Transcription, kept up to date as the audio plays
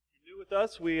with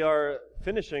us. We are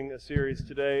finishing a series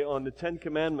today on the Ten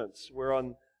Commandments. We're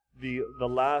on the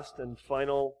last and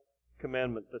final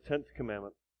commandment, the 10th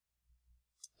commandment.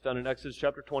 It's found in Exodus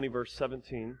chapter 20, verse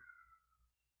 17.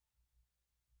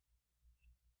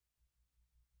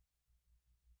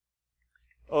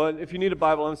 Oh, and if you need a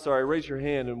Bible, I'm sorry, raise your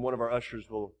hand and one of our ushers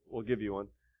will give you one.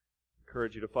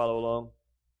 Encourage you to follow along.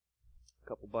 A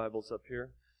couple Bibles up here.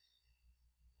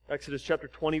 Exodus chapter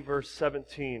 20, verse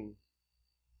 17.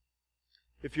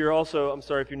 If you're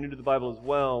new to the Bible as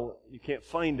well, you can't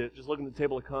find it, just look in the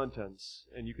table of contents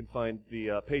and you can find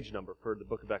the page number for the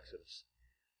book of Exodus.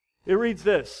 It reads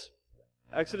this,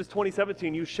 Exodus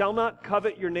 20:17, "You shall not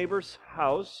covet your neighbor's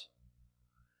house.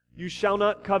 You shall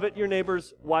not covet your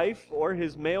neighbor's wife or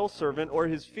his male servant or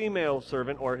his female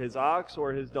servant or his ox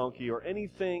or his donkey or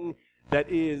anything that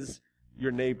is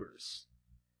your neighbor's."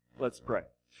 Let's pray.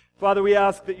 Father, we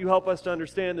ask that you help us to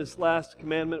understand this last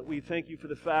commandment. We thank you for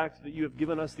the fact that you have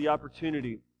given us the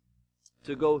opportunity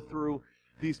to go through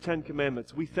these 10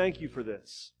 commandments. We thank you for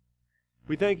this.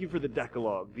 We thank you for the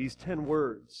Decalogue, these 10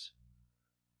 words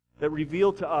that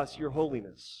reveal to us your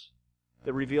holiness,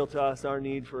 that reveal to us our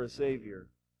need for a Savior,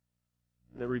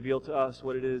 and that reveal to us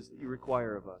what it is that you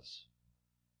require of us.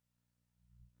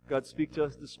 God, speak to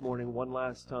us this morning one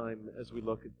last time as we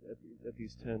look at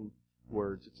these 10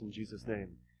 words. It's in Jesus'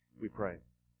 name we pray.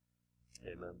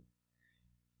 Amen.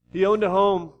 He owned a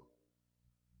home,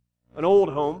 an old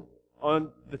home,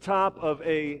 on the top of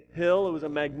a hill. It was a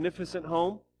magnificent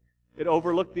home. It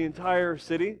overlooked the entire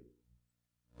city.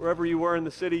 Wherever you were in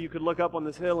the city, you could look up on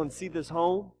this hill and see this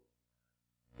home.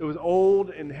 It was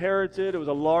old, inherited. It was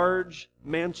a large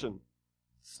mansion.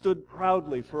 Stood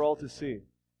proudly for all to see.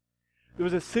 There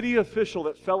was a city official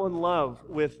that fell in love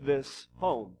with this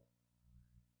home.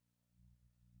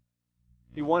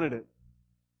 He wanted it.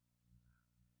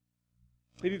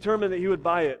 He determined that he would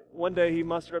buy it. One day he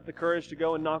mustered up the courage to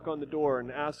go and knock on the door and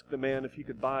ask the man if he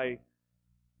could buy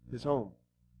his home.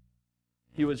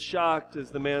 He was shocked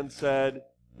as the man said,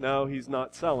 "No, he's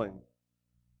not selling."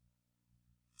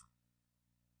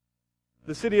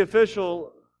 The city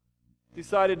official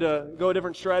decided to go a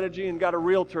different strategy and got a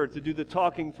realtor to do the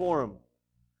talking for him.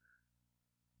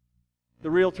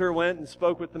 The realtor went and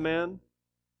spoke with the man.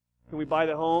 "Can we buy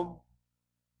the home?"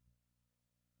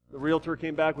 The realtor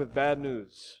came back with bad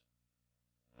news.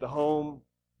 The home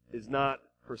is not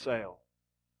for sale.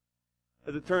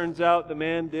 As it turns out, the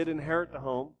man did inherit the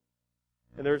home,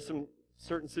 and there's some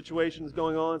certain situations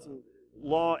going on, some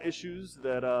law issues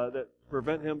that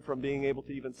prevent him from being able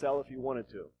to even sell if he wanted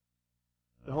to.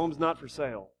 The home's not for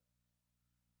sale.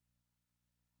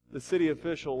 The city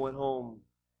official went home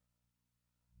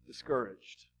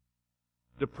discouraged,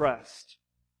 depressed,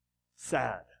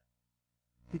 sad.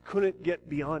 He couldn't get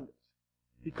beyond it.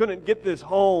 He couldn't get this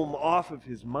home off of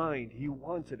his mind. He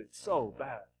wanted it so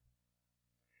bad.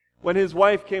 When his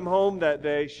wife came home that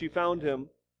day, she found him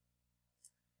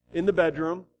in the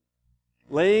bedroom,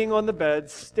 laying on the bed,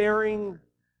 staring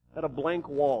at a blank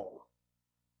wall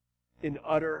in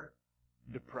utter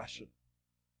depression.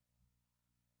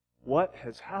 "What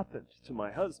has happened to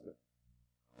my husband?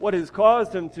 What has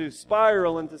caused him to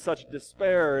spiral into such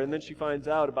despair?" And then she finds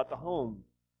out about the home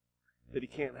that he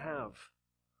can't have.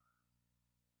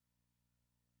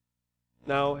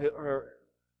 Now,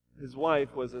 his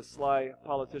wife was a sly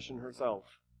politician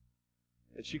herself,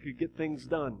 and she could get things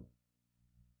done.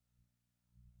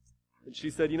 And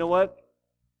she said, "You know what?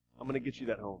 I'm going to get you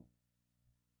that home."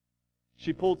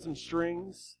 She pulled some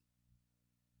strings.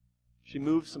 She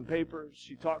moved some papers.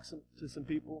 She talked to some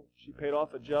people. She paid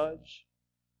off a judge.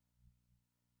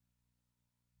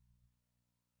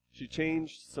 She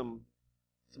changed some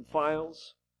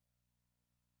files.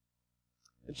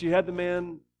 And she had the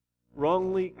man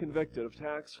wrongly convicted of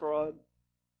tax fraud,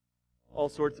 all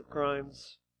sorts of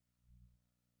crimes.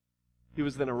 He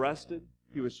was then arrested.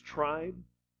 He was tried.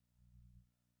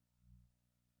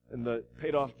 And the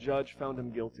paid-off judge found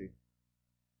him guilty.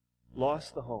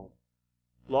 Lost the home.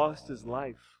 Lost his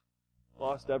life.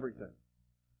 Lost everything.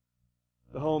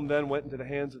 The home then went into the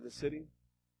hands of the city.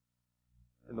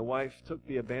 And the wife took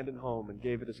the abandoned home and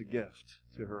gave it as a gift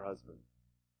to her husband.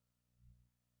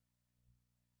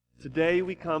 Today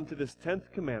we come to this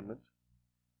 10th commandment.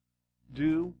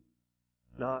 Do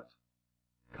not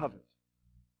covet.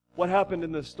 What happened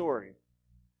in this story?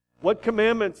 What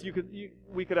commandments,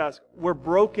 we could ask, were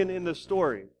broken in the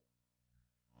story?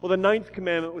 Well, the 9th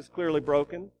commandment was clearly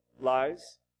broken,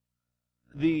 lies.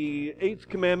 The 8th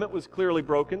commandment was clearly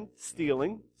broken,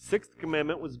 stealing. 6th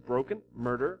commandment was broken,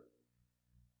 murder.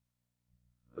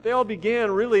 But they all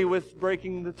began really with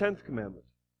breaking the 10th commandment.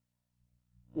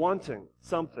 Wanting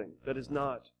something that is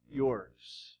not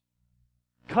yours.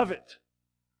 covet.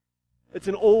 It's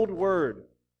an old word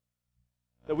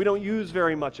that we don't use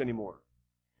very much anymore.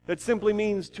 That simply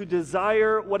means to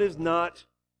desire what is not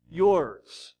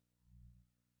yours.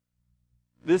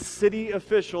 This city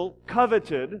official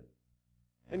coveted,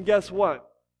 and guess what?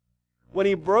 When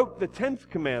he broke the 10th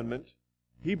commandment,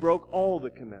 he broke all the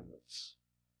commandments.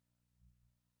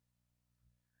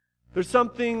 There's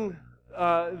something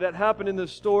that happened in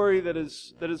this story that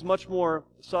is much more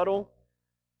subtle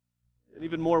and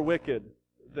even more wicked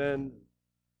than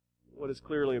what is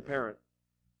clearly apparent.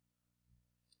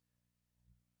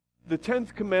 The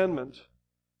 10th commandment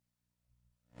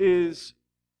is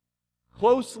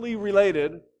closely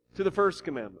related to the first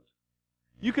commandment.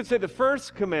 You could say the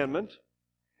first commandment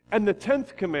and the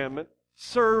 10th commandment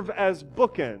serve as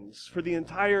bookends for the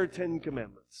entire 10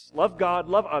 commandments. Love God,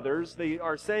 love others. They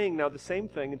are saying now the same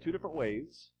thing in two different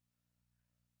ways.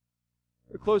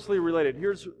 They're closely related.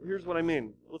 Here's what I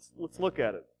mean. Let's look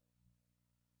at it.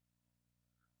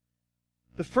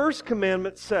 The first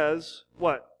commandment says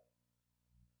what?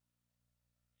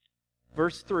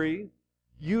 Verse 3,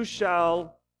 you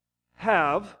shall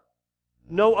have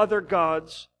no other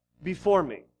gods before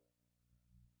me.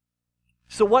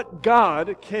 So what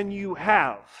God can you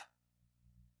have?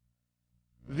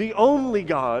 The only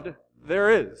God there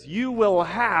is. You will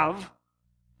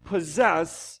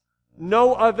possess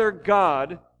no other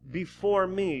God before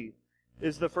me,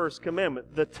 is the first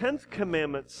commandment. The 10th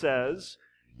commandment says,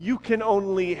 you can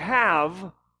only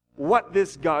have what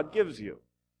this God gives you.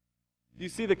 Do you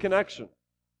see the connection?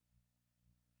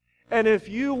 And if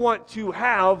you want to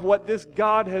have what this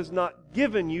God has not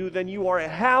given you, then you are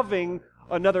having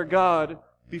another God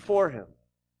before Him.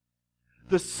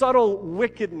 The subtle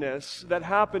wickedness that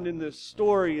happened in this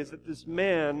story is that this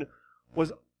man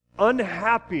was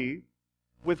unhappy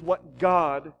with what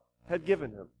God had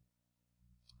given him.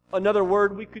 Another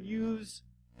word we could use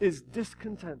is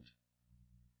discontent.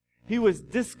 He was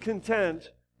discontent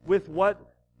with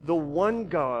what the one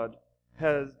God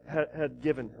had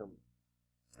given him.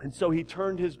 And so he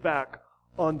turned his back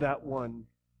on that one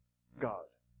God.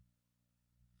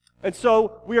 And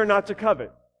so we are not to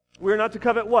covet. We are not to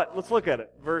covet what? Let's look at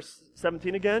it. Verse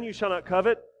 17 again. You shall not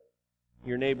covet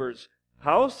your neighbor's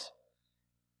house.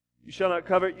 You shall not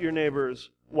covet your neighbor's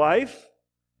wife.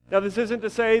 Now, this isn't to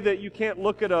say that you can't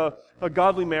look at a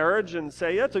godly marriage and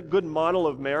say, yeah, it's a good model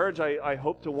of marriage. I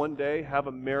hope to one day have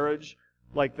a marriage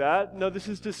like that. No, this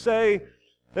is to say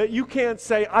that you can't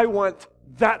say, I want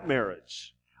that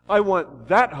marriage. I want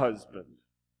that husband.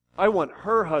 I want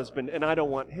her husband, and I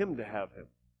don't want him to have him.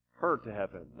 Her to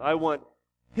have him. I want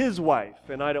his wife,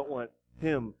 and I don't want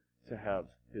him to have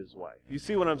his wife. You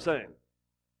see what I'm saying?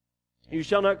 You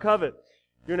shall not covet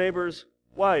your neighbor's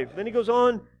wife. Then he goes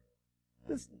on.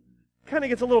 This kind of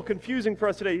gets a little confusing for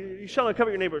us today. You shall not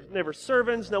covet your neighbor's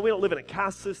servants. Now, we don't live in a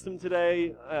caste system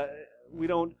today. We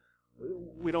don't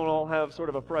all have sort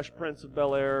of a Fresh Prince of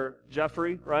Bel-Air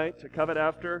Jeffrey, right, to covet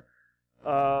after.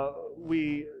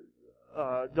 We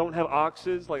don't have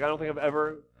oxes. Like, I don't think I've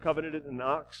ever coveted an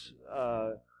ox.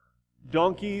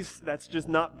 Donkeys, that's just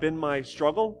not been my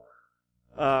struggle.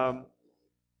 So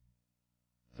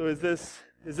is this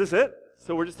it?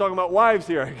 So we're just talking about wives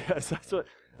here, I guess.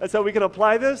 That's how we can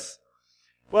apply this?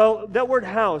 Well, that word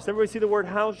house, everybody see the word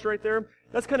house right there?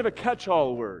 That's kind of a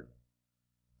catch-all word.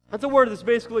 That's a word that's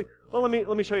basically, well, let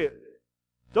me show you.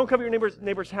 Don't covet your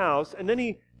neighbor's house, and then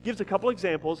he gives a couple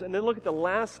examples, and then look at the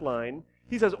last line.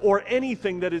 He says, or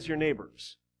anything that is your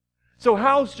neighbor's. So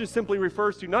house just simply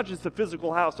refers to not just the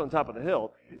physical house on top of the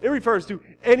hill. It refers to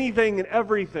anything and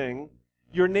everything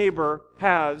your neighbor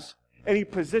has, any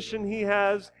position he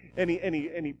has,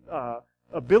 any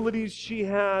abilities she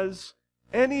has,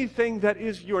 anything that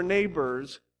is your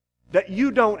neighbor's that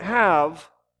you don't have,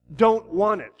 don't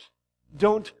want it.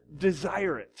 Don't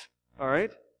desire it. All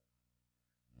right?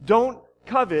 Don't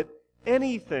covet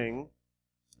anything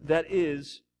that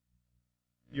is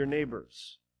your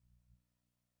neighbor's.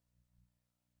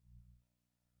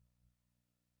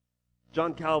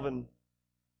 John Calvin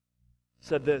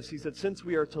said this. He said, since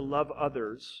we are to love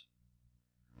others,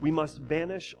 we must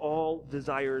banish all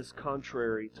desires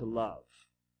contrary to love.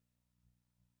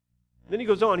 Then he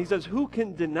goes on, he says, who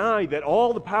can deny that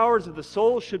all the powers of the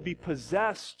soul should be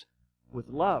possessed with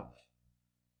love?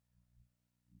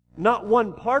 Not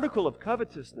one particle of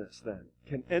covetousness, then,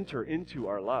 can enter into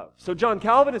our love. So John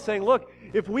Calvin is saying, look,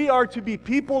 if we are to be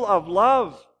people of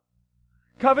love,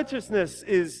 covetousness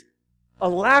is a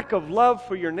lack of love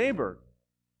for your neighbor.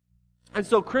 And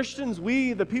so Christians,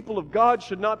 we, the people of God,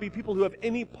 should not be people who have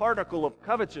any particle of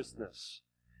covetousness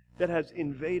that has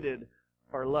invaded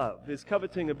our love. Is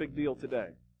coveting a big deal today?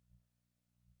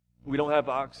 We don't have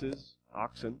oxes.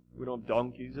 oxen. We don't have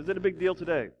donkeys. Is it a big deal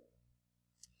today?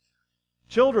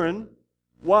 Children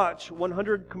watch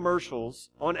 100 commercials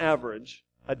on average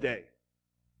a day.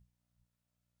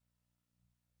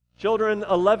 Children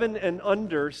 11 and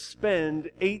under spend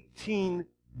 $18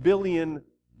 billion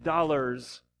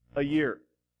a year.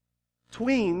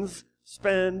 Tweens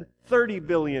spend $30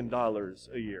 billion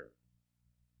a year.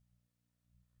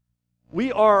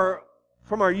 We are,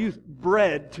 from our youth,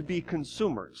 bred to be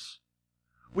consumers.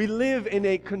 We live in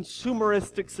a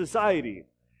consumeristic society.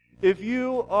 If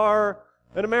you are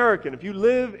an American, if you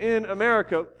live in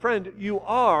America, friend, you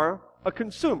are a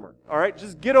consumer. All right?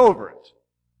 Just get over it.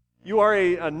 You are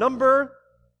a number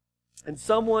and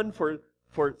someone for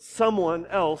someone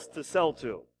else to sell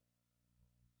to.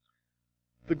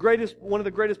 One of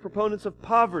the greatest proponents of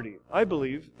poverty, I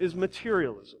believe, is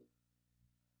materialism.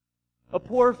 A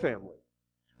poor family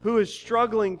who is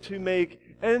struggling to make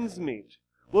ends meet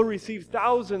will receive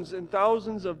thousands and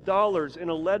thousands of dollars in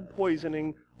a lead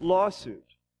poisoning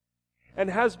lawsuit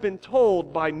and has been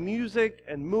told by music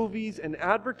and movies and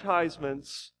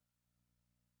advertisements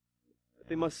that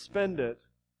they must spend it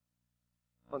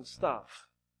on stuff.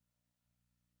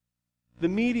 The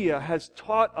media has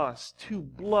taught us to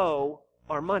blow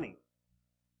our money.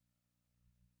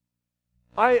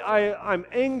 I'm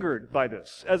angered by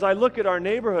this as I look at our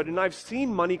neighborhood, and I've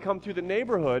seen money come through the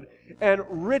neighborhood, and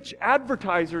rich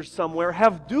advertisers somewhere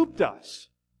have duped us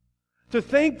to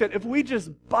think that if we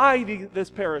just buy this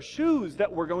pair of shoes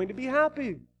that we're going to be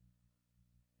happy.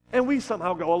 And we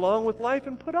somehow go along with life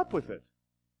and put up with it.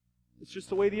 It's just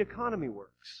the way the economy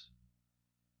works.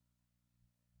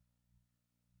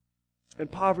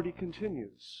 And poverty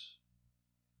continues.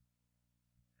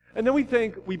 And then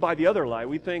we buy the other lie.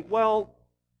 We think, well,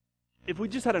 if we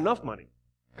just had enough money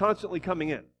constantly coming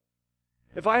in,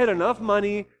 if I had enough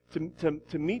money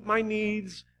to meet my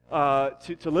needs,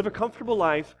 to live a comfortable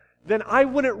life, then I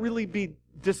wouldn't really be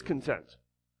discontent.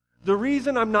 The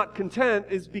reason I'm not content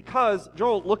is because,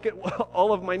 Joel, look at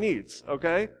all of my needs,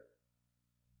 okay?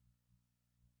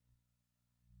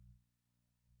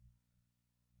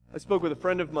 I spoke with a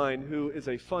friend of mine who is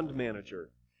a fund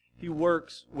manager. He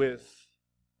works with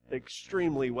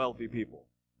extremely wealthy people,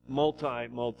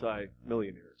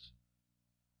 multi-millionaires.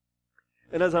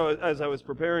 And as I was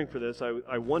preparing for this,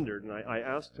 I wondered, and I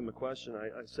asked him a question.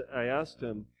 I asked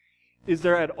him, is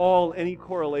there at all any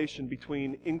correlation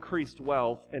between increased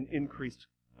wealth and increased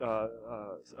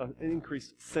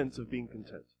sense of being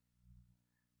content?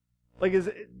 Like,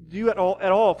 do you at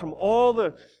all from all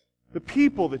the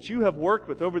people that you have worked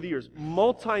with over the years,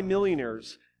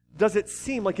 multi-millionaires, does it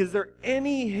seem like, is there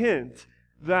any hint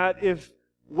that if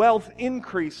wealth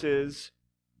increases,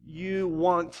 you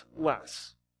want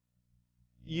less?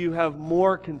 You have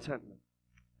more contentment.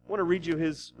 I want to read you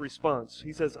his response.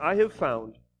 He says, I have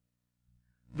found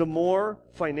the more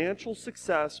financial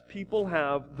success people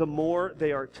have, the more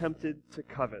they are tempted to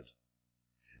covet.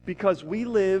 Because we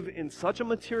live in such a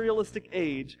materialistic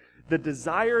age, the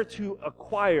desire to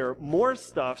acquire more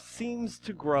stuff seems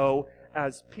to grow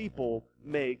as people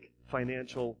make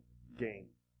financial gain.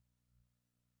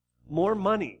 More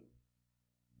money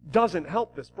doesn't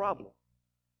help this problem.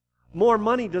 More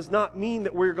money does not mean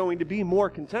that we're going to be more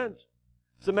content.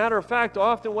 As a matter of fact,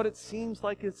 often what it seems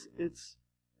like it's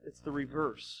the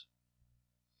reverse.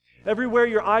 Everywhere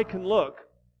your eye can look,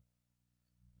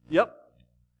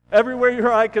 everywhere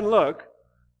your eye can look,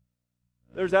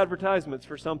 there's advertisements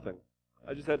for something.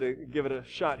 I just had to give it a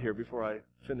shot here before I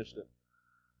finished it.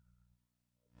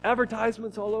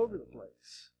 Advertisements all over the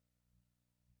place.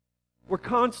 We're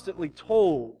constantly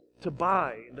told to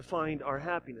buy and to find our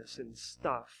happiness in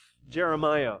stuff.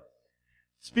 Jeremiah,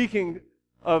 speaking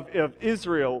of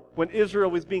Israel, when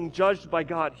Israel was being judged by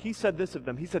God, he said this of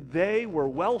them. He said, they were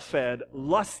well-fed,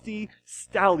 lusty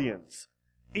stallions,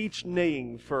 each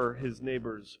neighing for his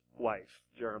neighbor's wife.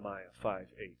 Jeremiah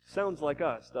 5:8. Sounds like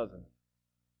us, doesn't it?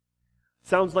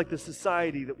 Sounds like the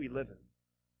society that we live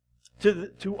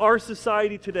in. To our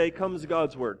society today comes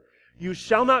God's word. You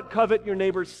shall not covet your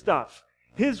neighbor's stuff.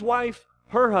 His wife,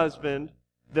 her husband,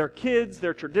 their kids,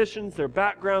 their traditions, their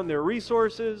background, their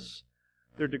resources,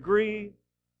 their degree,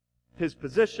 his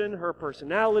position, her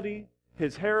personality,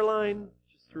 his hairline.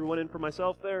 Just threw one in for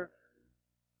myself there.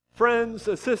 Friends,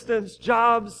 assistants,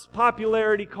 jobs,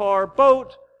 popularity, car,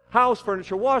 boat, house,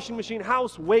 furniture, washing machine,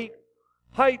 house, weight,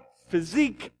 height,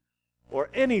 physique, or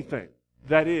anything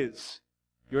that is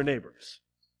your neighbor's,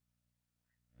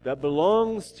 that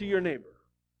belongs to your neighbor,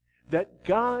 that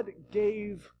God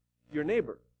gave your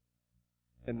neighbor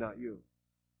and not you.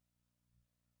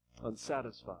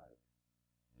 Unsatisfied,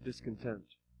 discontent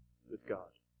with God.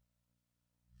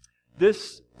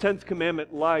 This 10th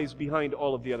commandment lies behind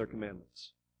all of the other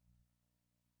commandments.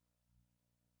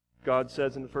 God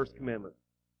says in the first commandment,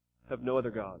 have no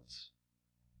other gods.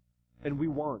 And we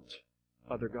want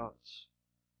other gods.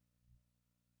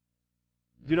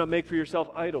 Do not make for yourself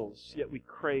idols, yet we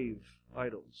crave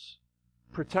idols.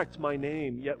 Protect my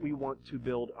name, yet we want to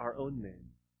build our own name.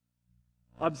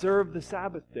 Observe the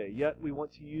Sabbath day, yet we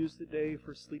want to use the day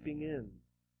for sleeping in.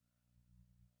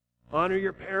 Honor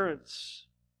your parents,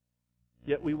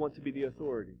 yet we want to be the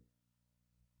authority.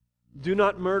 Do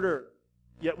not murder,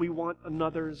 yet we want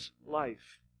another's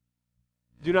life.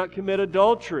 Do not commit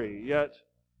adultery, yet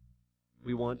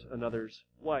we want another's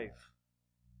wife.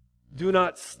 Do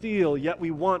not steal, yet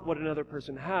we want what another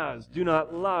person has. Do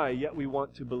not lie, yet we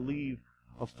want to believe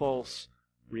a false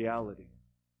reality.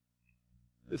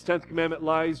 This 10th commandment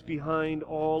lies behind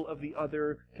all of the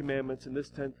other commandments, and this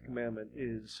 10th commandment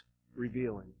is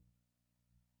revealing.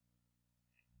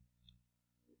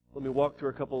 Let me walk through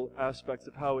a couple aspects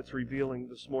of how it's revealing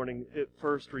this morning. It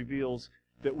first reveals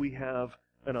that we have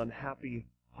an unhappy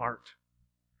heart.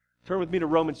 Turn with me to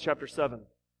Romans chapter 7.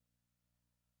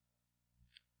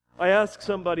 I asked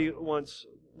somebody once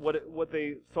what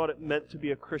they thought it meant to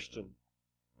be a Christian.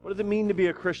 What does it mean to be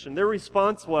a Christian? Their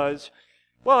response was,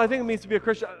 well, I think it means to be a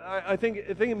Christian. I think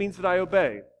it means that I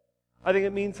obey. I think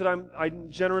it means that I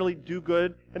generally do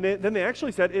good. And then they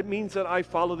actually said it means that I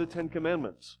follow the 10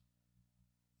 Commandments.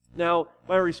 Now,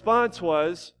 my response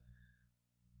was,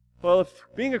 well, if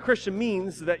being a Christian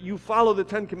means that you follow the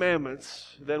 10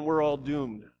 Commandments, then we're all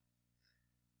doomed.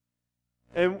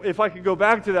 And if I could go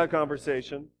back to that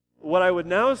conversation, what I would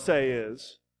now say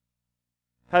is,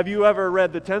 have you ever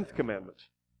read the 10th commandment?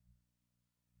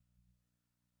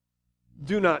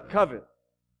 Do not covet.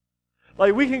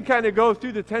 Like, we can kind of go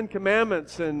through the 10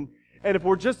 commandments, and if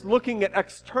we're just looking at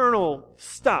external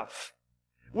stuff,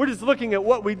 we're just looking at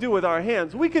what we do with our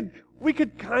hands, we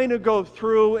could kind of go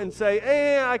through and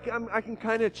say, I can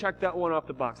kind of check that one off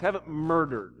the box. I haven't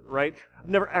murdered, right? I've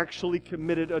never actually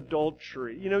committed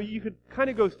adultery. You know, you could kind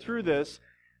of go through this,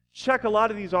 check a lot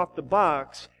of these off the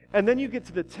box, and then you get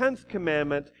to the 10th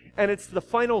commandment, and it's the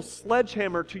final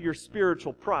sledgehammer to your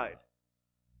spiritual pride.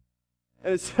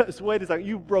 And it says, wait a second,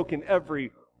 you've broken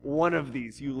every one of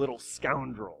these, you little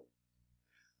scoundrel.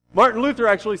 Martin Luther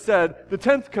actually said, the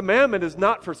 10th commandment is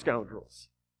not for scoundrels.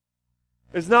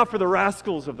 It's not for the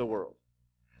rascals of the world.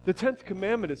 The 10th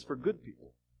commandment is for good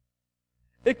people.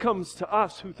 It comes to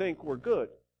us who think we're good.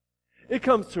 It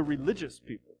comes to religious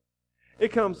people.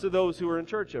 It comes to those who are in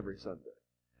church every Sunday.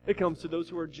 It comes to those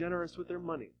who are generous with their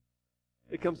money.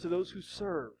 It comes to those who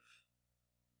serve.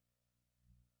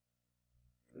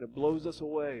 And it blows us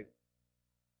away.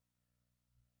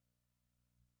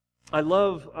 I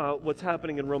love what's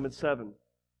happening in Romans 7.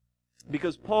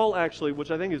 Because Paul actually,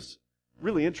 which I think is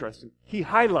really interesting, he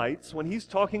highlights when he's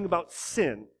talking about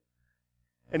sin,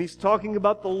 and he's talking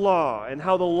about the law, and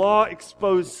how the law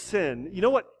exposed sin. You know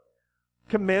what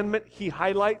commandment he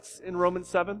highlights in Romans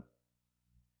 7?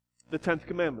 The 10th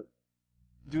commandment.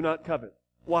 Do not covet.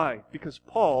 Why? Because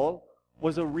Paul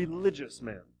was a religious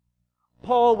man.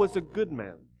 Paul was a good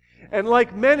man. And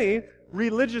like many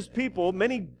religious people,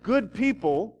 many good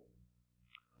people,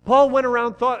 Paul went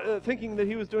around thinking that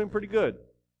he was doing pretty good.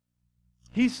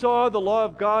 He saw the law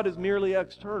of God as merely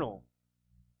external.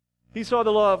 He saw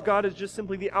the law of God as just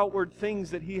simply the outward things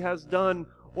that he has done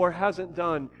or hasn't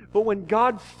done. But when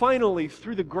God finally,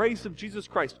 through the grace of Jesus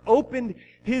Christ, opened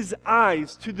his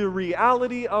eyes to the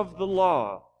reality of the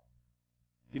law,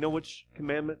 you know which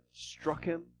commandment struck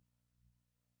him?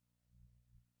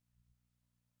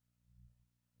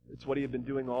 It's what he had been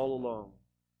doing all along.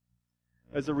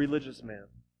 As a religious man,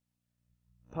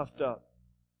 puffed up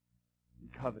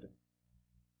and coveting.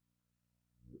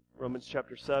 Romans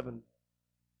chapter 7.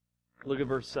 Look at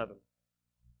verse 7.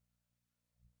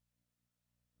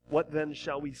 What then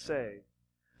shall we say?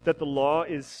 That the law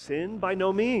is sin? By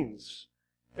no means.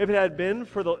 If it had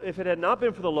not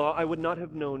been for the law, I would not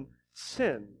have known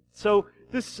sin. So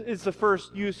this is the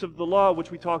first use of the law, which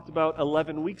we talked about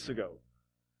 11 weeks ago.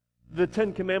 The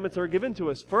 10 commandments are given to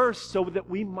us first so that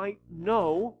we might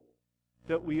know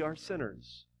that we are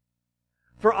sinners.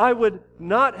 For I would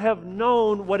not have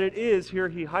known what it is, here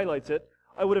he highlights it,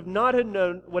 I would have not have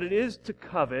known what it is to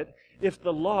covet if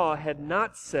the law had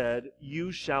not said,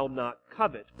 you shall not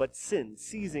covet. But sin,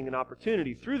 seizing an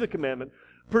opportunity through the commandment,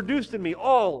 produced in me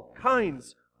all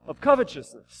kinds of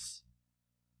covetousness.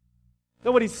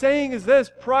 Now what he's saying is this: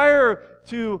 prior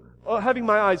to having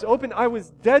my eyes open, I was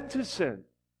dead to sin.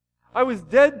 I was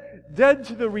dead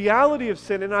to the reality of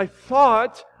sin, and I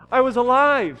thought I was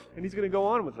alive. And he's going to go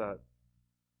on with that.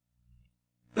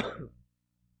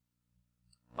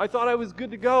 I thought I was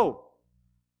good to go.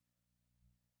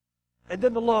 And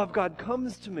then the law of God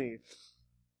comes to me.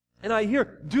 And I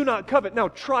hear, do not covet. Now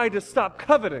try to stop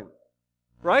coveting.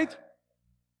 Right?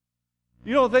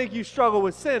 You don't think you struggle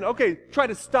with sin. Okay, try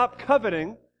to stop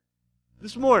coveting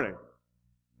this morning.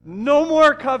 No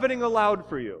more coveting allowed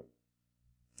for you.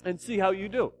 And see how you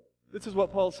do. This is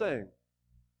what Paul's saying.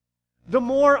 The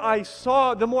more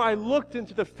I looked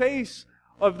into the face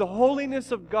of the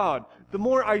holiness of God, the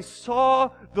more I saw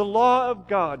the law of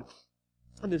God.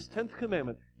 And this 10th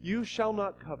commandment, you shall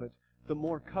not covet, the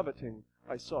more coveting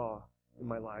I saw in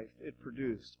my life. It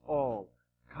produced all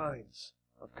kinds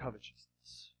of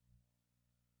covetousness.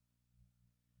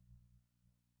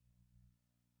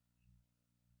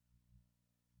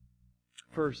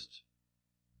 First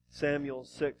Samuel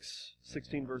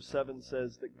 6:16 verse 7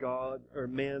 says that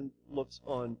man looks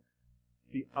on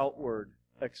the outward,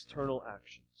 external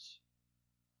actions.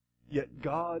 Yet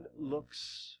God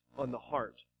looks on the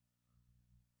heart.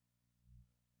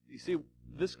 You see,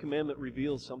 this commandment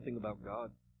reveals something about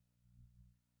God.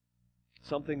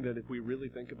 Something that, if we really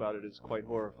think about it, is quite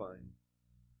horrifying.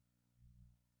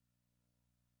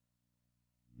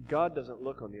 God doesn't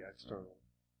look on the external.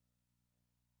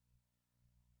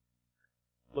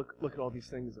 Look at all these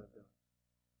things I've done.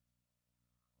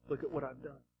 Look at what I've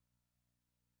done.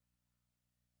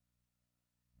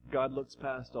 God looks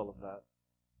past all of that.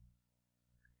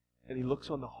 And He looks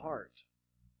on the heart.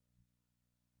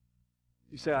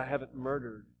 You say, I haven't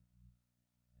murdered.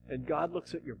 And God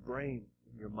looks at your brain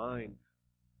and your mind.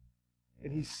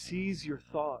 And He sees your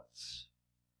thoughts.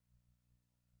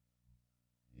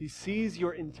 He sees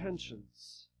your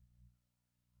intentions.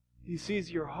 He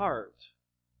sees your heart.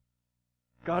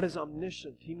 God is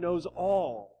omniscient. He knows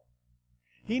all.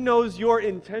 He knows your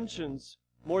intentions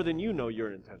more than you know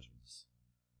your intentions.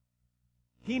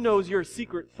 He knows your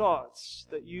secret thoughts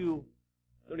that you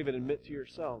don't even admit to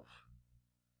yourself.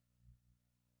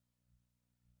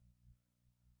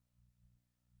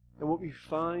 And what we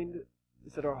find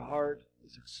is that our heart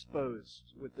is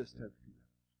exposed with this 10th commandment.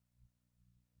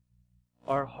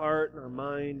 Our heart and our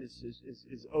mind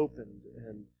is opened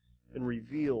and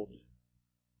revealed.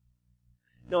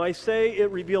 Now, I say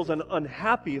it reveals an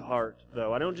unhappy heart,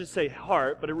 though. I don't just say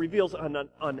heart, but it reveals an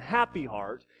unhappy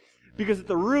heart, because at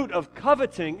the root of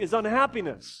coveting is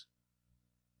unhappiness.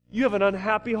 You have an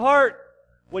unhappy heart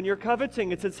when you're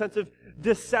coveting. It's a sense of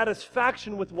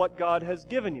dissatisfaction with what God has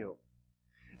given you.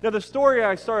 Now, the story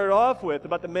I started off with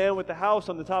about the man with the house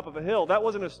on the top of a hill, that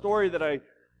wasn't a story that I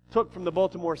took from the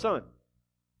Baltimore Sun.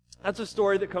 That's a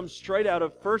story that comes straight out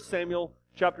of 1 Samuel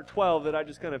chapter 12 that I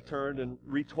just kind of turned and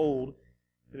retold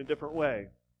in a different way.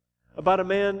 About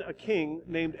a king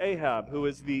named Ahab, who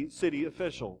is the city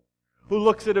official, who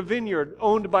looks at a vineyard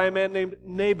owned by a man named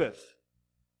Naboth.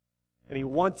 And he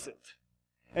wants it.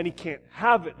 And he can't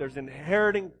have it. There's an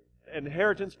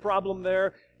inheritance problem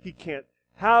there. He can't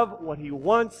have what he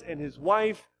wants, and his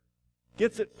wife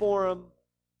gets it for him.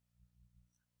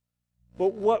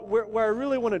 But where I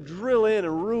really want to drill in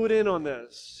and root in on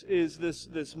this is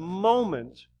this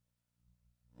moment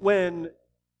when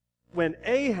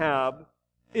Ahab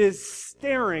is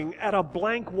staring at a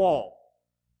blank wall.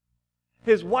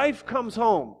 His wife comes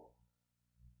home.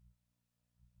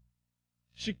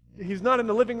 He's not in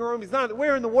the living room.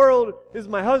 Where in the world is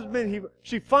my husband?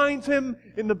 She finds him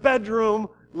in the bedroom,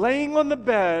 laying on the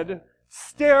bed,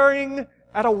 staring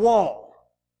at a wall.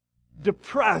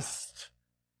 Depressed,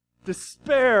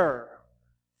 despair,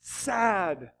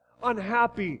 sad,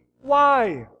 unhappy.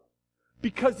 Why?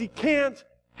 Because he can't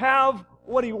have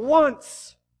what he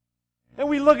wants. And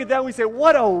we look at that and we say,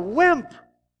 what a wimp!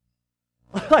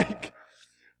 Like,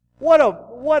 what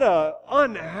a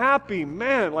unhappy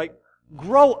man. Like,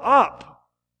 grow up.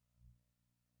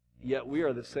 Yet we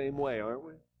are the same way, aren't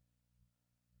we?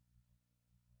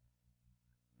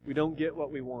 We don't get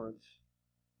what we want.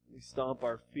 We stomp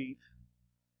our feet.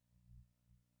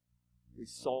 We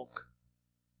sulk.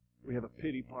 We have a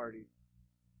pity party.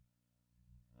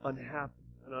 Unhappy,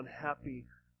 an unhappy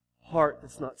heart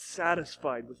that's not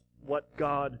satisfied with what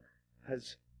God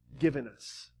has given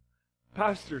us.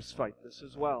 Pastors fight this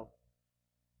as well.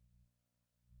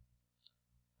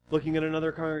 Looking at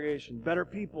another congregation, better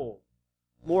people,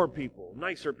 more people,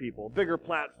 nicer people, bigger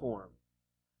platform.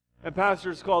 And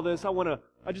pastors call this,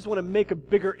 I just want to make a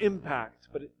bigger impact.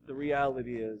 But the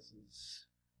reality is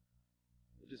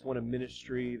I just want a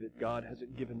ministry that God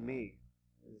hasn't given me,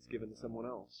 and it's given to someone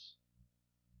else.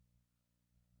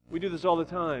 We do this all the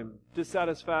time.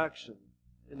 Dissatisfaction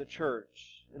in the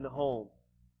church, in the home.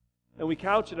 And we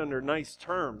couch it under nice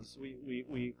terms.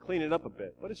 We clean it up a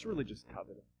bit. But it's really just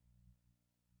coveting.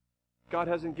 God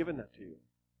hasn't given that to you.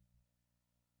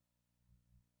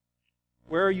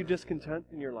 Where are you discontent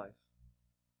in your life?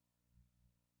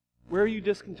 Where are you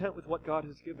discontent with what God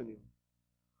has given you?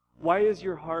 Why is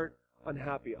your heart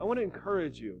unhappy? I want to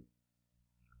encourage you.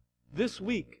 This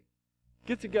week,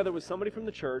 get together with somebody from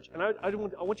the church, and I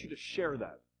want you to share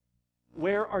that.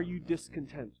 Where are you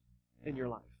discontent in your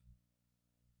life?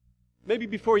 Maybe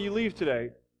before you leave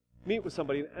today, meet with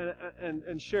somebody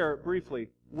and share briefly.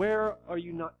 Where are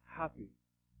you not happy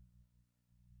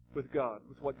with God,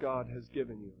 with what God has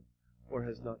given you or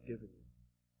has not given you?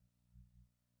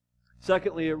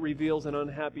 Secondly, it reveals an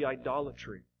unhappy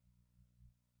idolatry.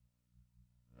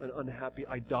 An unhappy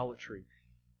idolatry.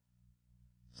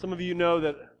 Some of you know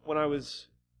that when I was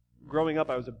growing up,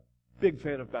 I was a big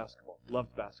fan of basketball.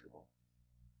 Loved basketball.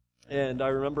 And I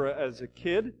remember as a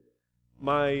kid,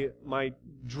 my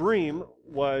dream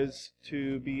was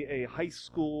to be a high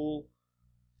school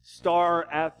star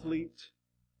athlete,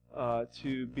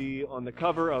 to be on the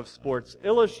cover of Sports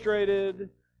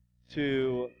Illustrated,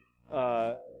 to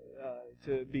have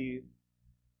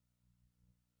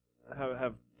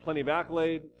plenty of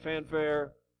accolade,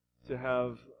 fanfare, to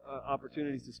have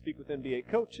opportunities to speak with NBA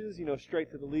coaches,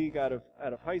 straight to the league out of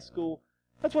high school.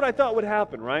 That's what I thought would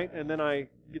happen, right? And then I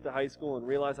get to high school and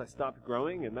realize I stopped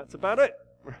growing, and that's about it,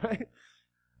 right?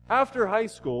 After high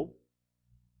school,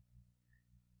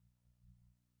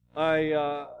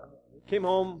 I came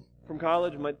home from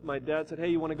college, and my dad said, "Hey,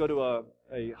 you want to go to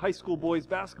a high school boys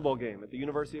basketball game at the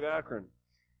University of Akron?"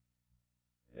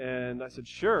 And I said,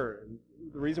 "Sure." And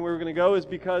the reason we were going to go is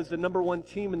because the number one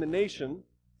team in the nation,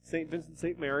 St. Vincent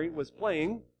St. Mary, was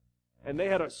playing, and they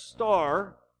had a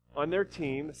star on their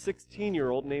team, a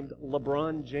 16-year-old named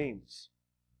LeBron James.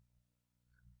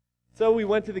 So we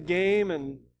went to the game,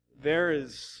 and there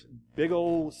is big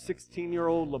old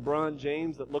 16-year-old LeBron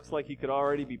James that looks like he could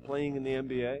already be playing in the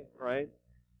NBA, right?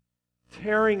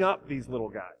 Tearing up these little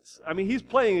guys. I mean, he's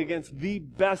playing against the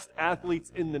best athletes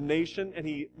in the nation, and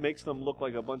he makes them look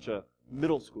like a bunch of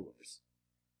middle schoolers.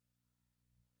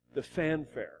 The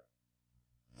fanfare.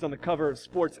 It's on the cover of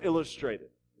Sports Illustrated.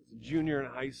 He's a junior in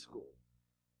high school.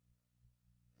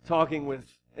 Talking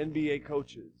with NBA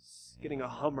coaches. Getting a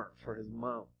Hummer for his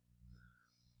mom.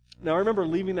 Now, I remember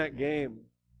leaving that game,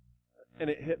 and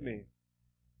it hit me.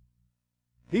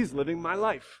 He's living my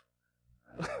life.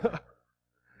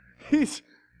 He's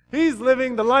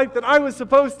living the life that I was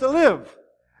supposed to live.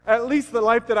 At least the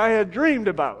life that I had dreamed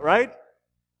about, right?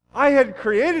 I had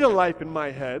created a life in my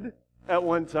head at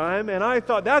one time, and I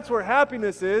thought that's where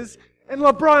happiness is, and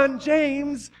LeBron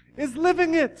James is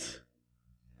living it.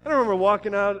 And I remember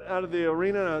walking out of the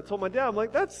arena, and I told my dad, I'm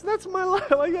like, that's my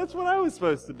life. Like, that's what I was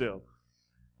supposed to do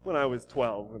when I was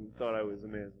 12 and thought I was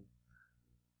amazing.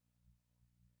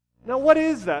 Now, what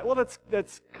is that? Well,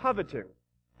 that's coveting.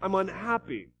 I'm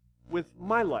unhappy with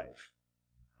my life.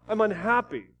 I'm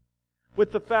unhappy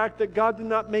with the fact that God did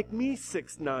not make me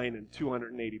 6'9" and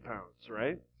 280 pounds,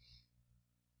 right?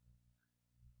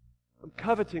 I'm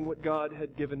coveting what God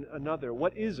had given another.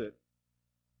 What is it?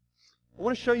 I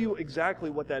want to show you exactly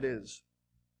what that is.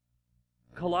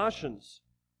 Colossians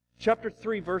chapter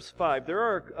 3, verse 5. There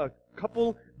are a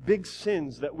couple big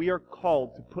sins that we are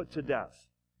called to put to death.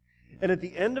 And at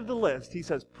the end of the list, he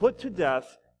says, put to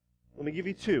death, let me give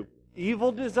you two,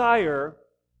 evil desire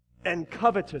and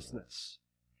covetousness.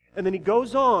 And then he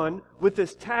goes on with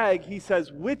this tag, he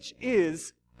says, which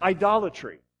is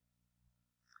idolatry.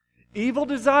 Evil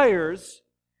desires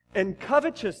and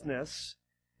covetousness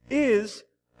is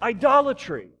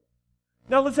idolatry.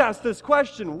 Now let's ask this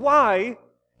question. Why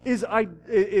is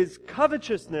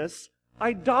covetousness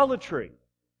idolatry?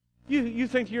 You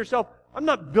think to yourself, I'm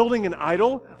not building an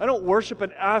idol. I don't worship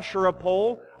an Asherah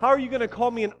pole. How are you going to call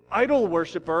me an idol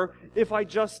worshiper if I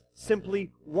just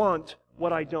simply want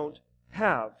what I don't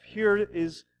have? Here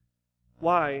is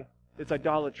why it's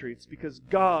idolatry. It's because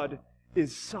God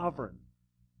is sovereign.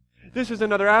 This is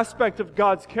another aspect of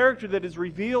God's character that is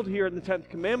revealed here in the 10th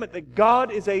commandment, that God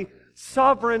is a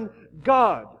sovereign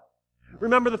God.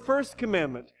 Remember the first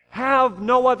commandment, have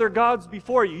no other gods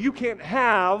before you. You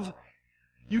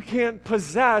can't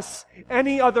possess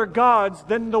any other gods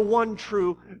than the one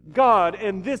true God.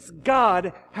 And this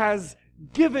God has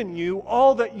given you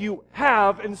all that you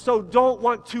have, and so don't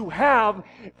want to have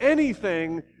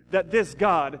anything that this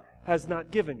God has not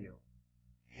given you.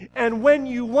 And when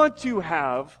you want to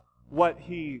have what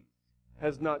He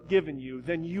has not given you,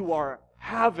 then you are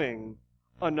having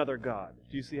another God.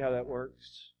 Do you see how that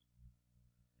works?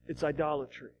 It's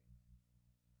idolatry.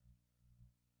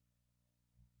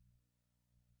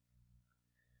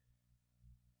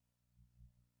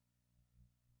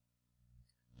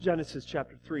 Genesis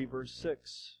chapter 3, verse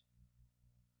 6.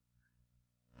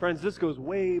 Friends, this goes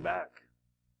way back.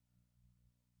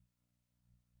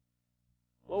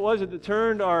 What was it that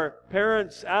turned our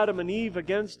parents, Adam and Eve,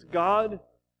 against God?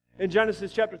 In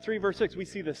Genesis chapter 3, verse 6, we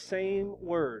see the same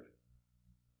word.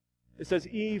 It says,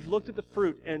 Eve looked at the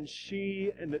fruit, and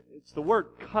it's the word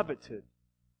coveted,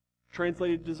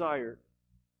 translated desired.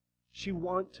 She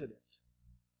wanted it.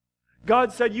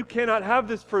 God said, you cannot have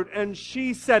this fruit. And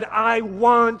she said, I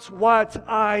want what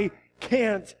I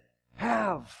can't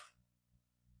have.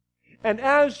 And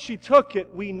as she took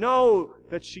it, we know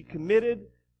that she committed,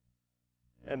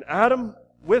 and Adam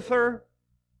with her,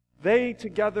 they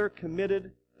together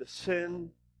committed the sin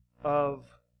of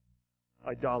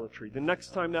idolatry. The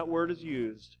next time that word is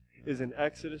used is in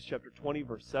Exodus chapter 20,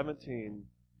 verse 17.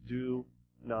 Do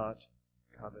not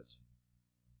covet.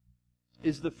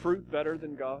 Is the fruit better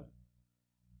than God?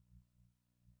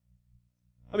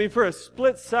 I mean, for a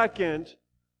split second,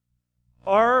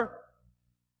 our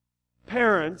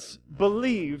parents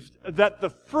believed that the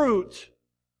fruit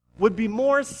would be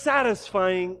more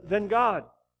satisfying than God.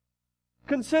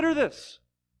 Consider this.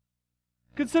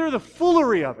 Consider the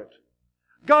foolery of it.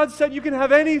 God said, you can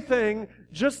have anything,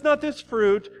 just not this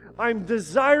fruit. I'm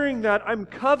desiring that. I'm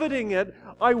coveting it.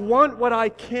 I want what I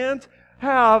can't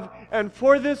have. And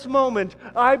for this moment,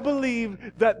 I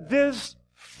believe that this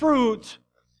fruit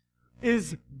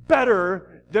is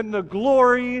better than the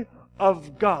glory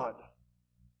of God.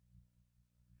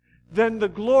 Than the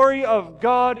glory of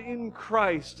God in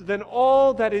Christ. Than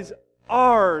all that is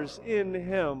ours in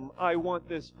Him. I want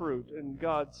this fruit. And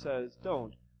God says,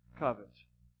 don't covet.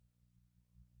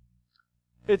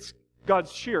 It's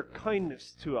God's sheer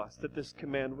kindness to us that this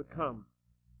command would come.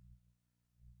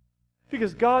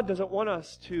 Because God doesn't want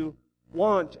us to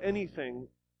want anything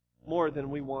more than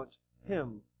we want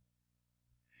Him.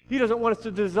 He doesn't want us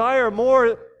to desire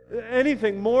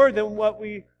anything more than what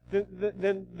we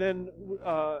than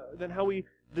how we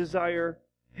desire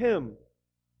Him.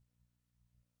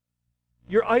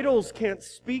 Your idols can't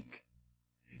speak.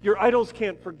 Your idols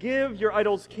can't forgive. Your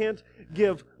idols can't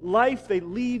give life. They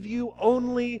leave you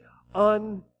only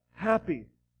unhappy.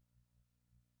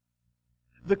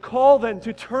 The call then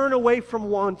to turn away from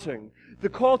wanting, the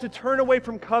call to turn away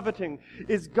from coveting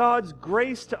is God's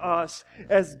grace to us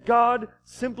as God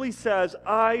simply says,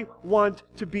 I want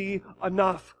to be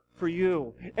enough for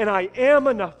you. And I am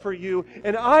enough for you.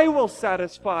 And I will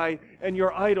satisfy and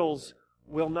your idols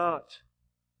will not.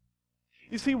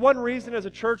 You see, one reason as a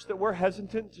church that we're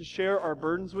hesitant to share our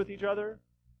burdens with each other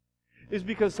is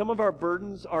because some of our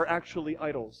burdens are actually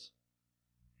idols.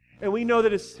 And we know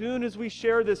that as soon as we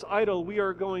share this idol, we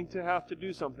are going to have to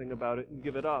do something about it and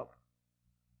give it up.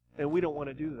 And we don't want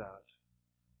to do that.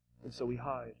 And so we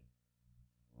hide.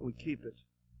 We keep it.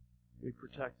 We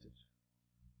protect it.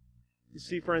 You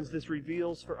see, friends, this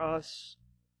reveals for us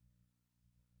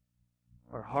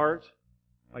our heart,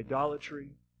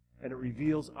 idolatry, and it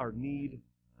reveals our need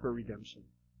for redemption.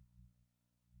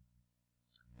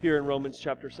 Here in Romans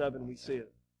chapter 7, we see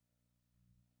it.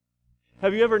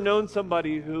 Have you ever known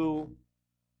somebody who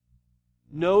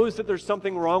knows that there's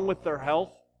something wrong with their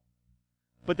health,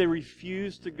 but they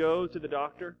refuse to go to the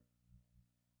doctor?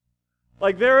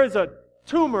 Like there is a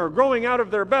tumor growing out of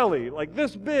their belly, like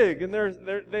this big, and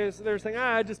they're saying,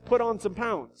 I just put on some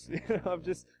pounds. I've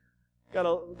just got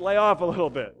to lay off a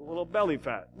little belly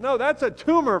fat. No, that's a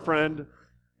tumor, friend.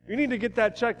 You need to get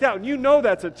that checked out. And you know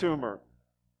that's a tumor.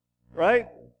 Right?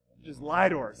 Just lie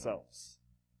to ourselves.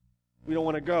 We don't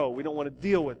want to go. We don't want to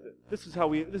deal with it. This is how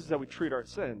we treat our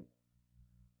sin.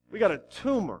 We got a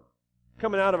tumor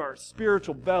coming out of our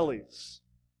spiritual bellies.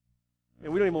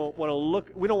 And we don't even want to look,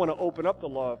 we don't want to open up the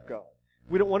law of God.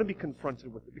 We don't want to be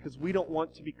confronted with it because we don't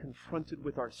want to be confronted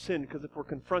with our sin, because if we're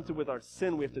confronted with our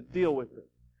sin, we have to deal with it.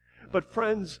 But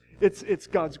friends, it's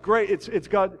God's grace. It's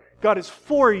God. God is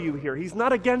for you here. He's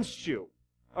not against you.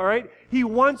 All right? He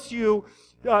wants you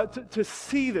to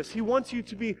see this. He wants you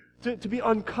to be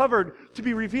uncovered, to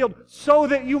be revealed, so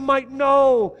that you might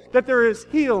know that there is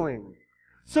healing,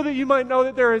 so that you might know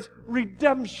that there is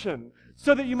redemption,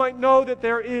 so that you might know that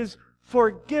there is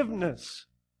forgiveness.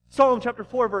 Psalm chapter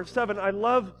 4, verse 7. I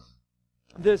love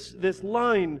this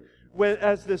line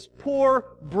as this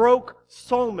poor, broke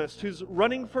psalmist who's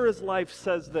running for his life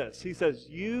says this. He says,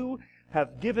 you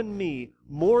have given me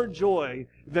more joy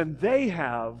than they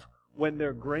have when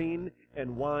their grain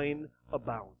and wine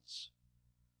abounds.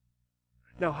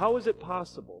 Now, how is it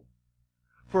possible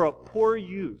for a poor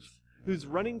youth who's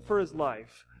running for his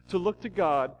life to look to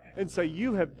God and say,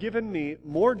 you have given me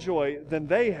more joy than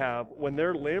they have when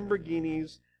their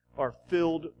Lamborghinis are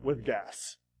filled with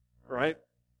gas? Right?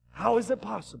 How is it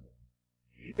possible?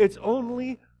 It's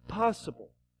only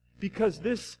possible because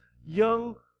this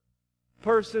young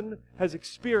person has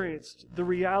experienced the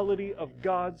reality of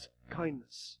God's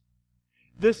kindness.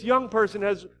 This young person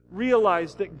has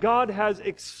realized that God has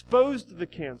exposed the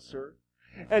cancer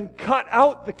and cut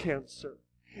out the cancer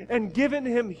and given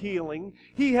him healing.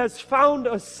 He has found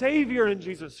a Savior in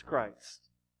Jesus Christ.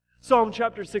 Psalm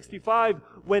chapter 65,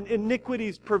 when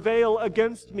iniquities prevail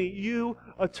against me, you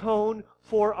atone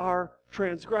for our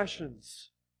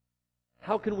transgressions.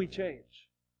 How can we change?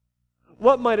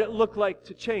 What might it look like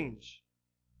to change?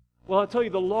 Well, I'll tell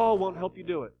you, the law won't help you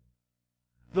do it.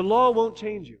 The law won't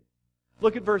change you.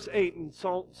 Look at verse 8 in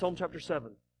Psalm chapter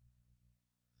 7.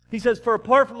 He says, "For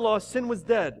apart from the law, sin was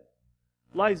dead."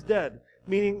 Lies dead.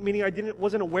 Meaning I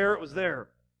wasn't aware it was there.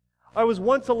 "I was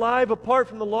once alive apart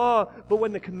from the law, but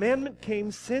when the commandment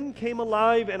came, sin came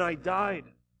alive and I died.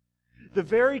 The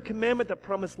very commandment that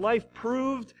promised life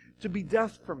proved to be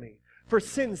death for me. For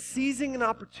sin, seizing an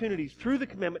opportunity through the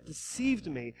commandment, deceived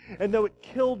me, and though it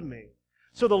killed me.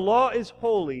 So the law is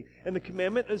holy, and the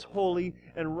commandment is holy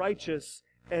and righteous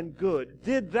and good.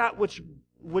 Did that which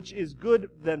is good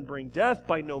then bring death?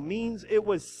 By no means. It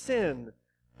was sin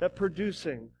that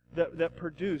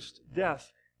produced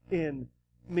death in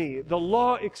me." The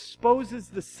law exposes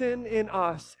the sin in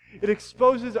us. It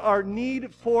exposes our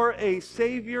need for a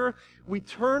Savior. We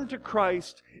turn to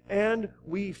Christ and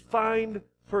we find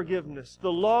forgiveness.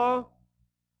 The law,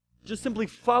 just simply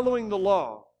following the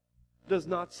law, does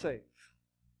not save.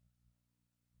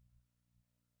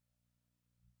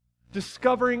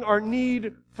 Discovering our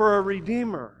need for a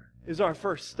Redeemer is our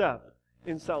first step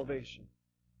in salvation.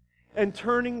 And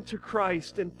turning to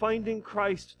Christ and finding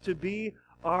Christ to be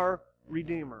our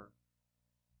Redeemer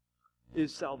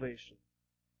is salvation.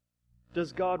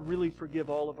 Does God really forgive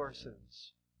all of our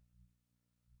sins?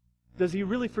 Does He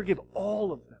really forgive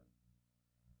all of them?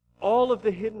 All of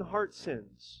the hidden heart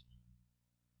sins?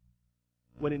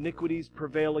 When iniquities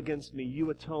prevail against me, you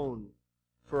atone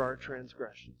for our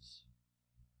transgressions.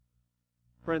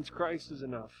 Friends, Christ is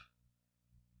enough.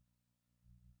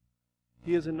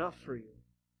 He is enough for you.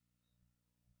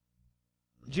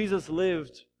 Jesus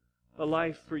lived a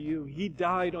life for you. He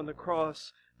died on the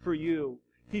cross for you.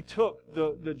 He took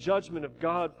the judgment of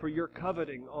God for your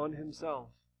coveting on Himself.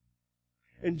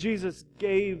 And Jesus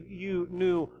gave you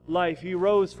new life. He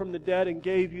rose from the dead and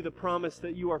gave you the promise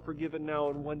that you are forgiven now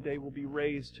and one day will be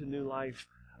raised to new life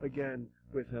again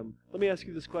with Him. Let me ask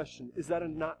you this question. Is that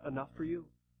not enough for you?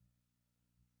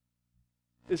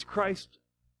 Is Christ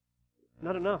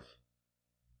not enough?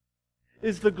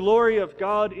 Is the glory of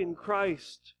God in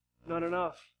Christ not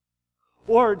enough?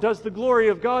 Or does the glory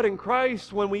of God in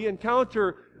Christ, when we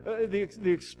encounter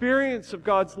the experience of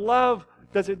God's love,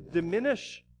 does it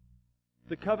diminish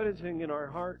the coveting in our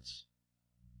hearts?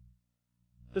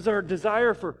 Does our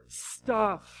desire for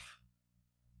stuff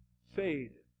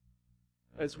fade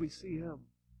as we see Him?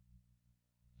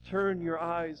 Turn your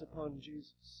eyes upon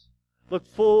Jesus. Look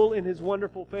full in His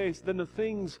wonderful face. Then the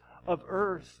things of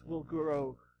earth will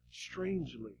grow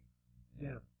strangely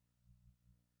dim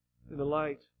in the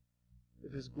light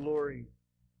of His glory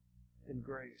and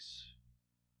grace.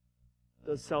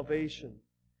 Does salvation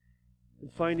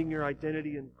and finding your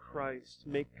identity in Christ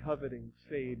make coveting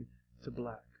fade to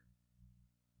black?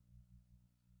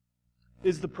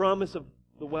 Is the promise of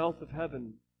the wealth of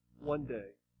heaven one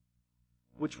day,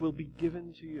 which will be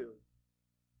given to you,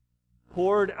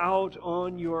 poured out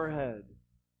on your head,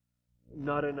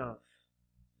 not enough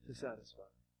to satisfy?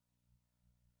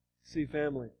 See,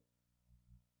 family,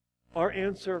 our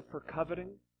answer for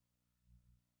coveting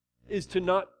is to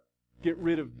not get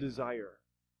rid of desire.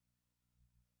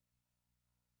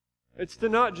 It's to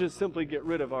not just simply get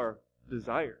rid of our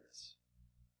desires.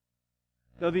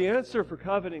 Now, the answer for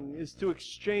coveting is to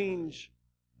exchange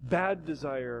bad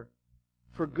desire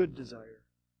for good desire.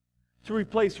 To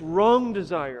replace wrong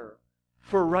desire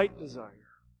for right desire.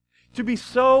 To be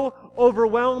so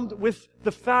overwhelmed with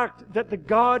the fact that the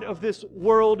God of this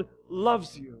world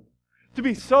loves you. To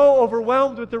be so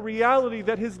overwhelmed with the reality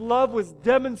that His love was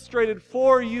demonstrated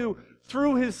for you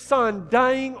through His Son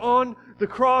dying on the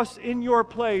cross in your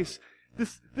place.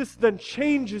 This then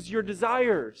changes your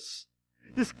desires.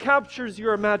 This captures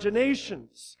your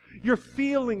imaginations. Your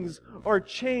feelings are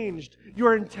changed.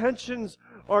 Your intentions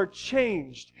are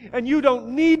changed. And you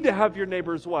don't need to have your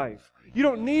neighbor's wife. You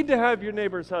don't need to have your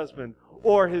neighbor's husband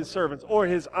or his servants or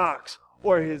his ox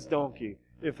or his donkey,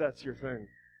 if that's your thing.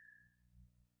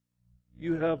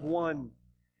 You have one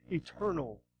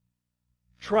eternal,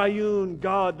 triune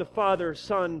God, the Father,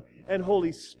 Son, and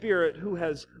Holy Spirit, who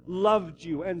has loved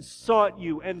you and sought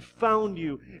you and found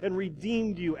you and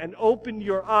redeemed you and opened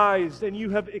your eyes, and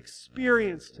you have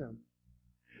experienced Him.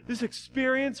 This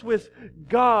experience with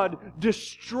God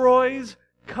destroys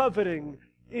coveting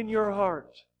in your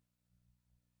heart.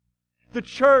 The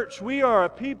church, we are a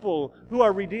people who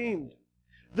are redeemed.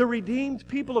 The redeemed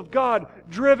people of God,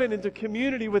 driven into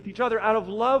community with each other out of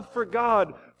love for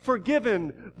God,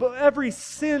 forgiven. But every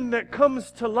sin that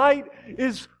comes to light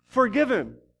is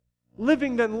forgiven.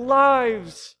 Living then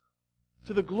lives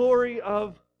to the glory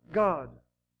of God.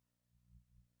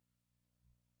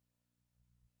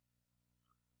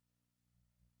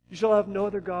 You shall have no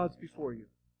other gods before you.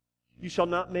 You shall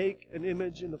not make an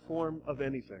image in the form of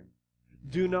anything.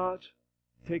 Do not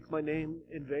take my name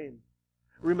in vain.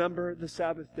 Remember the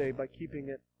Sabbath day by keeping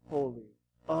it holy.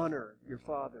 Honor your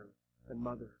father and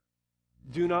mother.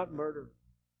 Do not murder.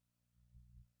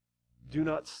 Do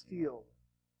not steal.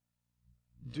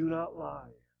 Do not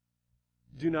lie.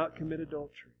 Do not commit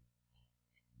adultery.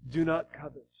 Do not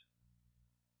covet.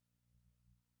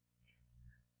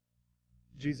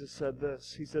 Jesus said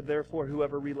this. He said, therefore,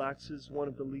 whoever relaxes one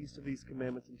of the least of these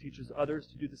commandments and teaches others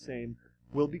to do the same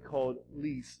will be called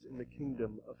least in the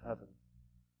kingdom of heaven.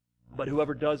 But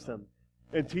whoever does them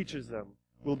and teaches them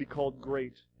will be called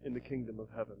great in the kingdom of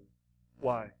heaven.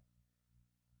 Why?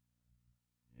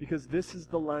 Because this is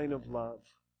the line of love.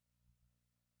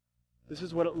 This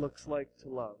is what it looks like to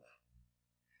love.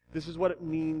 This is what it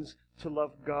means to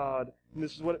love God. And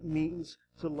this is what it means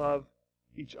to love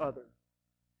each other.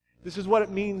 This is what it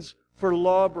means for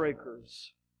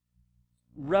lawbreakers,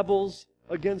 rebels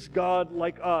against God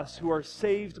like us, who are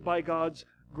saved by God's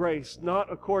grace,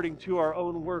 not according to our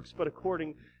own works, but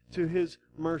according to His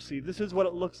mercy. This is what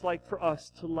it looks like for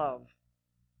us to love.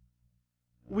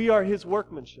 We are His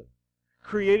workmanship,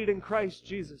 created in Christ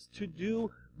Jesus to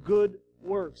do good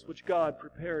works which God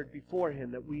prepared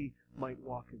beforehand that we might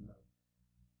walk in them.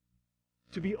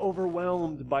 To be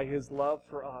overwhelmed by His love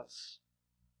for us.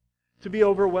 To be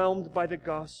overwhelmed by the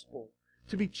gospel.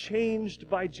 To be changed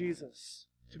by Jesus.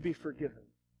 To be forgiven.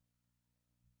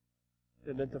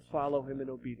 And then to follow Him in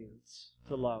obedience.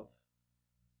 To love.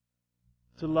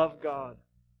 To love God.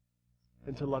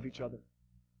 And to love each other.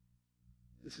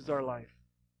 This is our life.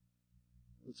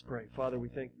 Let's pray. Father, we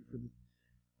thank You for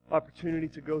the opportunity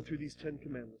to go through these 10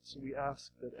 commandments. And we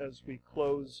ask that as we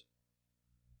close,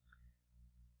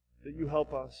 that You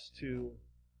help us to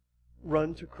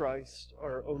run to Christ,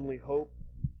 our only hope,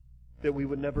 that we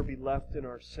would never be left in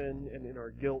our sin and in our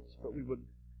guilt, but we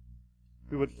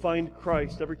would find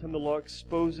Christ every time the law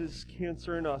exposes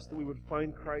cancer in us, that we would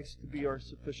find Christ to be our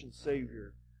sufficient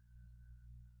Savior.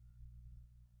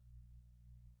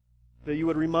 That You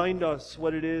would remind us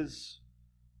what it is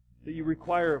that You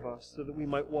require of us, so that we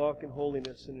might walk in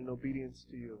holiness and in obedience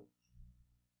to You.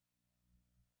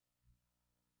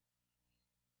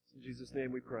 In Jesus'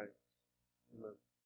 name we pray. Amen.